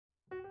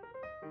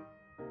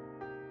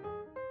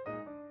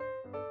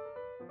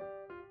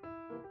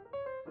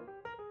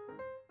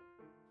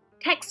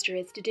Texture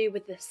is to do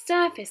with the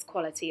surface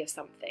quality of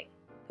something,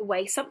 the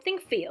way something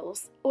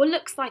feels or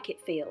looks like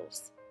it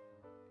feels.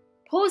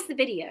 Pause the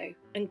video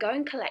and go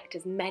and collect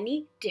as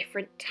many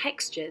different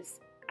textures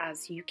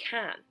as you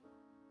can.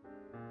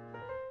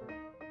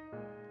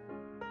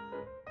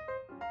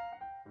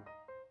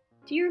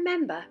 Do you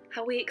remember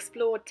how we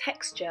explored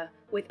texture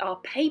with our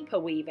paper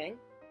weaving?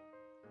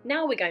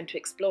 Now we're going to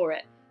explore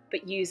it,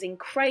 but using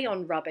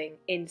crayon rubbing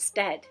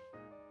instead.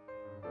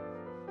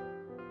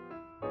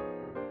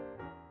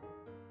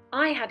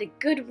 I had a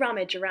good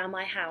rummage around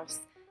my house,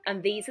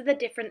 and these are the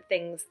different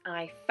things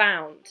I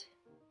found.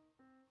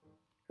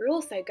 We're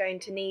also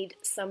going to need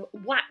some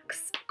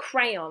wax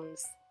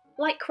crayons,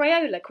 like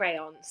Crayola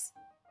crayons.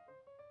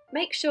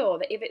 Make sure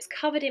that if it's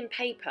covered in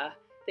paper,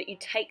 that you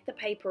take the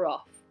paper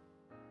off.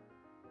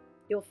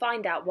 You'll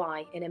find out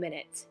why in a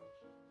minute.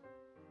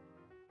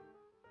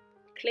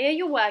 Clear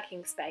your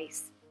working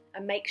space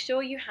and make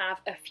sure you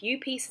have a few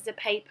pieces of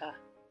paper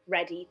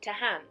ready to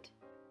hand.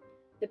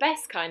 The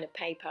best kind of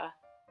paper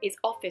is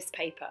office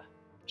paper,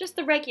 just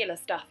the regular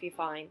stuff you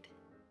find.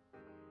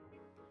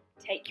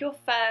 Take your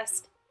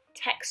first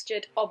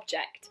textured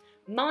object.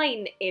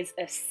 Mine is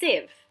a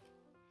sieve.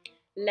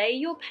 Lay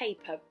your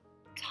paper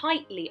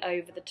tightly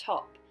over the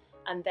top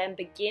and then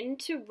begin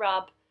to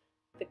rub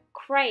the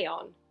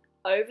crayon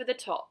over the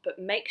top, but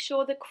make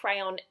sure the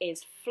crayon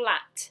is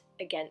flat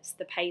against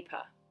the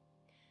paper.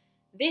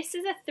 This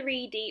is a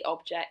 3D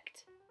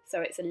object,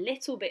 so it's a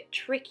little bit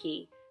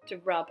tricky to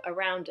rub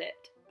around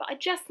it, but I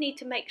just need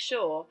to make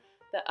sure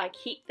that I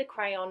keep the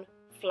crayon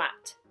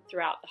flat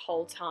throughout the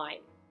whole time.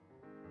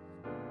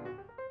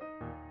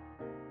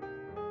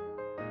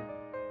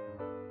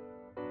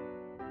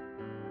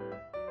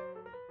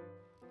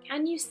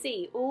 Can you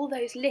see all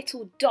those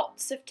little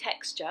dots of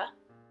texture?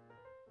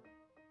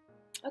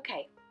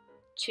 Okay,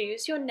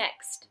 choose your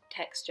next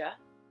texture.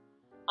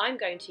 I'm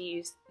going to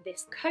use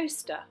this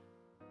coaster.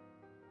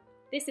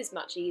 This is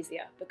much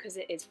easier because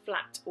it is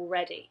flat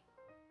already.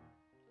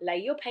 Lay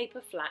your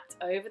paper flat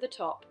over the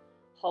top,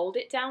 hold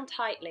it down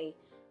tightly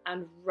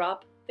and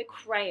rub the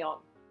crayon,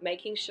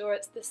 making sure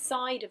it's the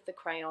side of the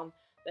crayon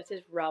that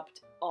is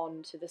rubbed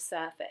onto the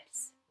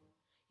surface.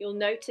 You'll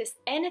notice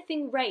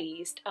anything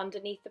raised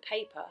underneath the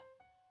paper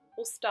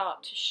will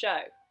start to show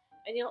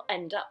and you'll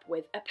end up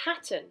with a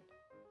pattern.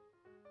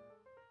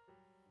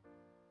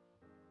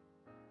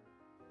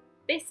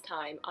 This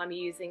time I'm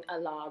using a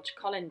large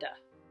colander.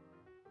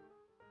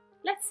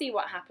 Let's see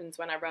what happens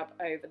when I rub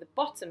over the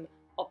bottom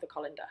of the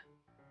colander.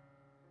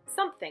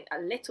 Something a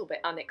little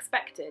bit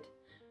unexpected.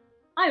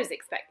 I was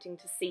expecting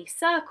to see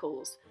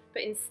circles,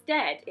 but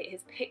instead it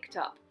has picked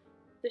up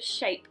the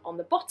shape on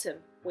the bottom,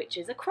 which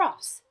is a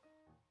cross.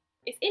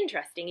 It's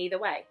interesting either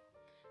way.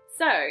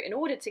 So, in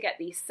order to get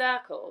these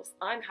circles,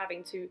 I'm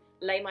having to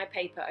lay my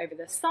paper over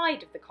the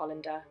side of the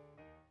colander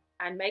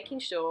and making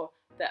sure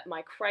that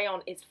my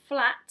crayon is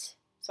flat.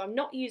 So I'm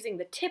not using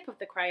the tip of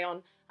the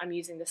crayon, I'm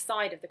using the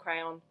side of the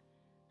crayon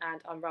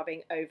and I'm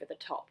rubbing over the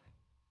top.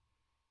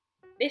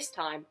 This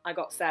time I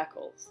got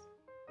circles.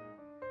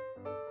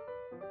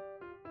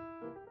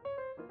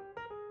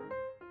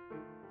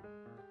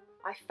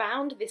 I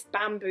found this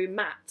bamboo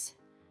mat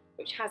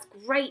which has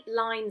great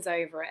lines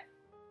over it.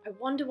 I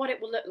wonder what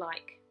it will look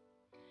like.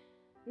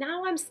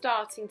 Now I'm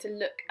starting to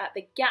look at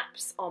the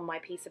gaps on my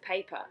piece of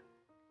paper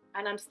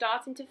and I'm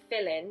starting to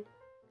fill in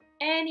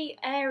any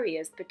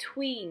areas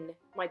between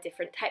my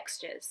different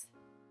textures.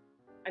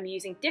 I'm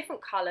using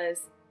different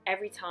colours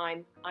every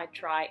time I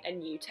try a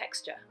new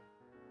texture.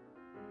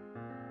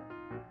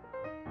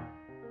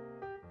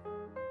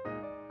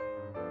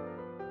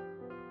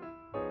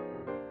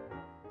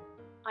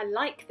 I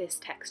like this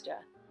texture,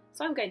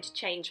 so I'm going to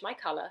change my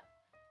colour,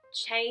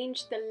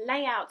 change the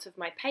layout of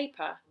my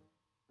paper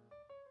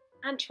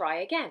and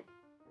try again.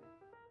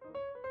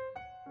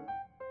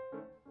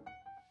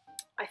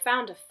 I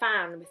found a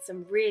fan with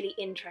some really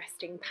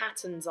interesting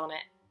patterns on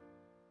it.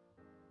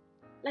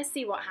 Let's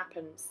see what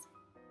happens.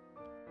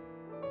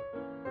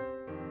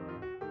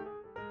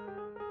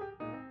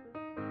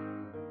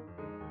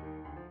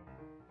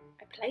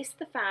 I placed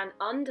the fan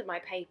under my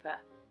paper,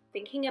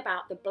 thinking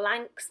about the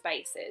blank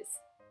spaces.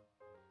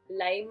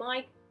 Lay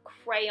my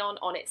crayon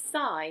on its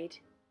side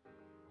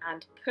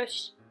and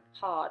push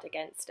hard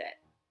against it.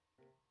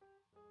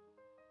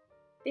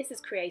 This has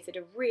created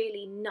a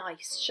really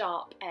nice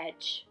sharp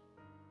edge.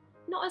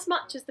 Not as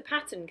much as the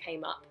pattern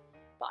came up,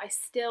 but I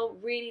still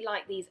really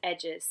like these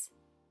edges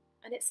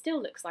and it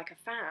still looks like a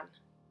fan.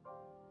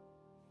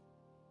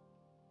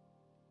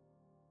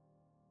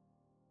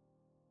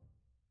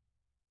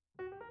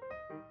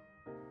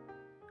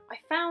 I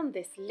found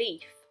this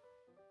leaf.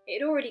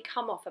 It had already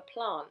come off a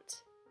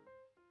plant,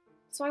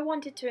 so I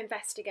wanted to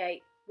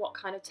investigate what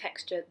kind of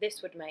texture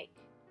this would make.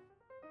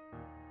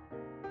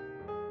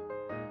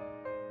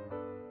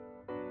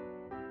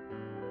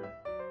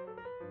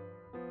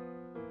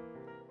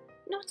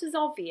 Not as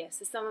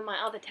obvious as some of my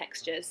other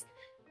textures,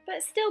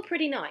 but still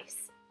pretty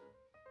nice.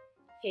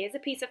 Here's a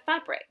piece of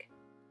fabric.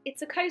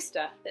 It's a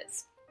coaster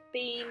that's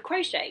been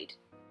crocheted.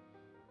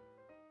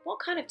 What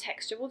kind of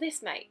texture will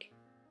this make?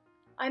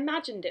 I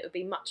imagined it would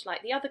be much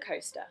like the other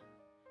coaster,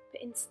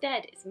 but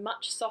instead it's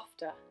much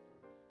softer.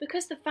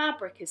 Because the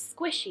fabric is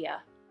squishier,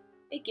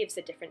 it gives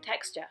a different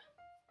texture.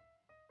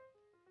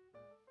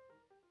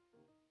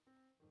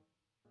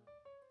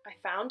 I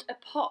found a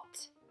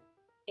pot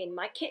in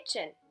my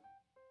kitchen.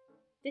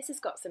 This has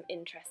got some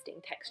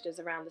interesting textures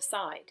around the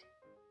side.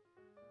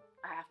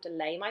 I have to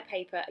lay my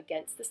paper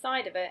against the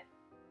side of it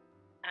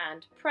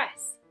and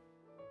press.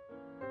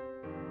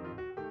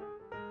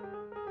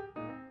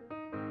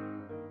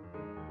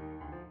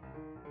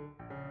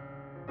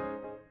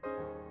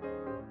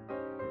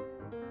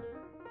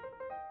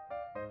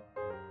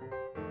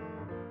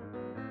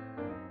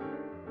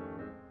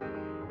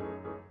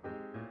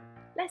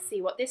 Let's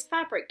see what this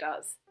fabric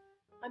does.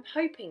 I'm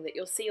hoping that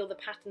you'll see all the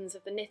patterns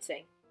of the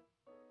knitting.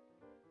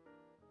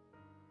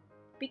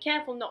 Be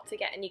careful not to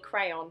get any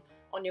crayon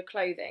on your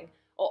clothing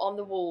or on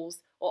the walls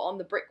or on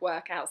the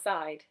brickwork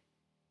outside.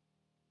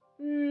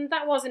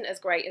 That wasn't as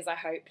great as I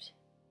hoped.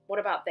 What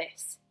about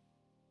this?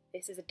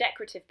 This is a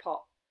decorative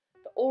pot,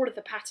 but all of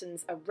the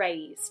patterns are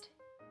raised.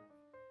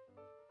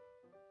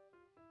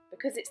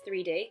 Because it's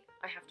 3D,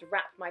 I have to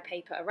wrap my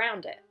paper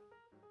around it.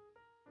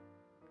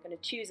 I'm going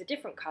to choose a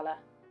different colour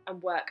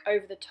and work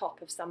over the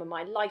top of some of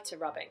my lighter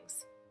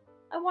rubbings.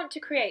 I want to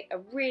create a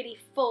really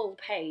full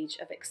page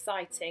of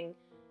exciting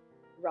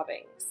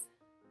rubbings.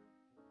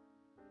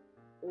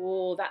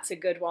 Oh, that's a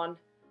good one.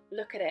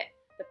 Look at it.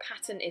 The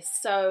pattern is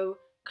so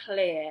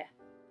clear.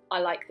 I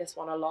like this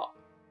one a lot.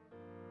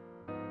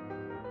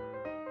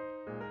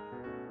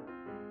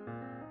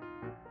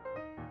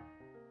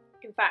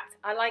 In fact,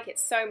 I like it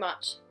so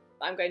much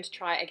that I'm going to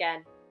try it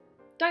again.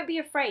 Don't be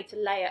afraid to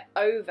layer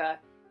over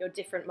your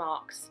different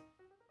marks.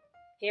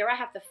 Here I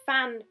have the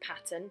fan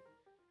pattern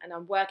and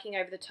I'm working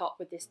over the top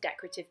with this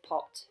decorative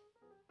pot.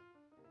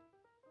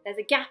 There's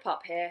a gap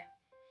up here.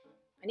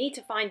 I need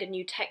to find a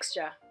new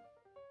texture.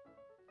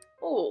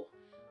 Oh,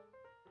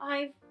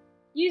 I've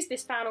used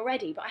this fan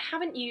already, but I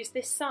haven't used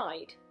this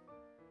side.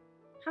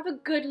 Have a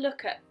good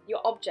look at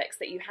your objects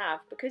that you have,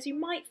 because you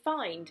might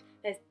find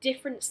there's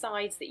different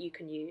sides that you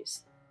can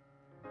use.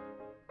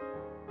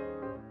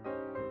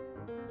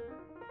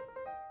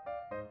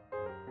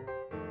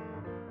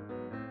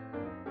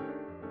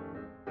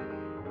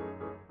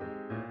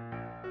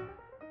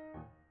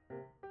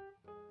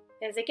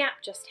 There's a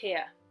gap just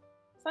here,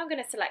 so I'm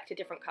going to select a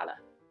different colour.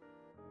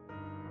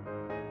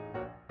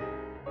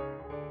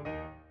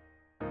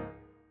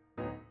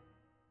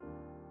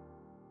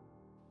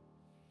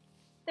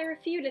 There are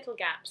a few little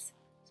gaps,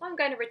 so I'm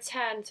going to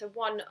return to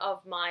one of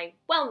my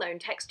well-known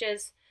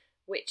textures,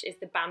 which is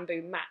the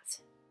bamboo mat.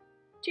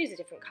 Choose a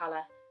different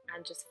colour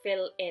and just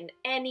fill in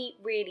any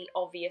really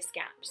obvious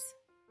gaps.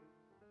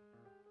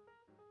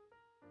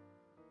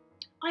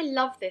 I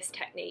love this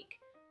technique.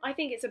 I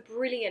think it's a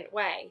brilliant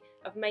way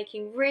of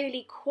making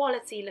really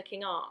quality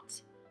looking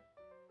art.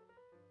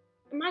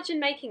 Imagine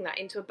making that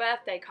into a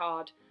birthday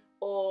card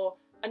or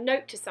a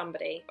note to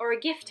somebody or a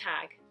gift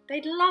tag.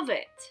 They'd love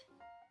it.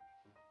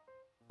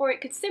 Or it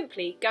could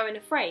simply go in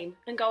a frame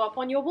and go up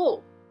on your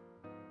wall.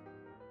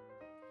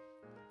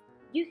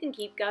 You can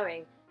keep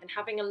going and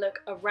having a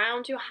look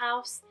around your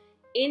house,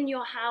 in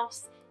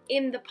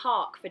the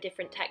park for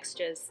different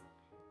textures.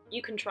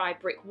 You can try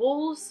brick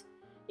walls,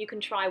 you can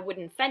try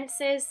wooden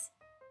fences,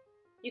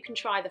 you can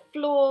try the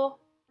floor,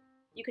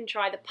 you can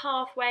try the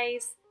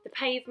pathways, the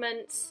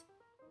pavements.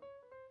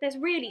 There's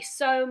really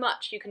so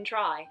much you can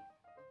try.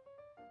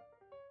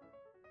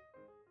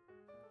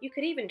 You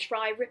could even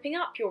try ripping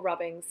up your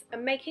rubbings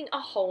and making a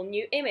whole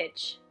new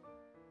image.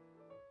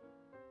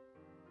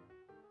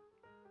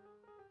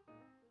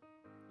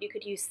 You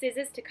could use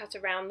scissors to cut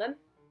around them.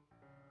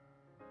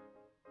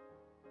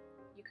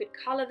 You could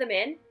colour them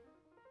in.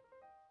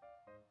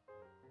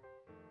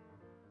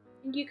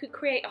 And you could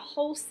create a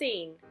whole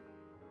scene.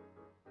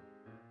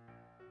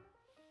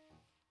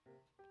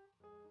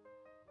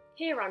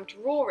 Here I'm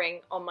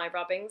drawing on my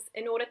rubbings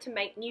in order to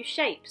make new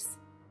shapes.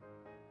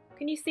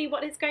 Can you see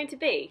what it's going to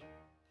be?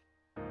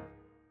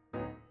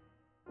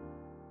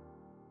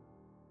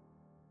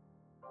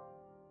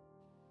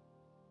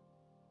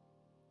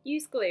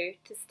 Use glue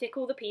to stick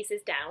all the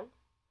pieces down.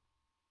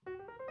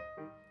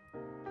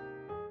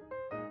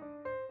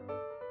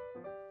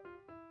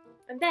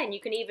 And then you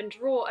can even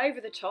draw over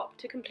the top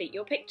to complete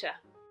your picture.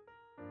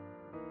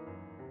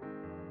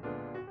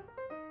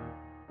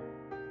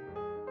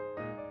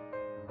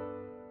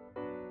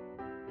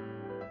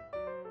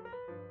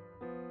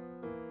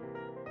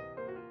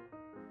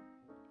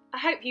 I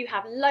hope you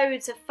have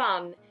loads of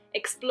fun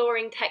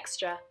exploring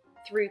texture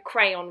through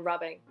crayon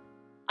rubbing.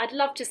 I'd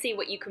love to see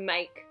what you can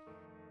make.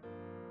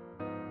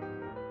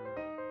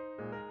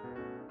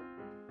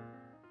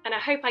 And I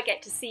hope I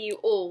get to see you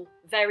all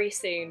very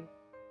soon.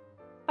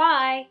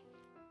 Bye!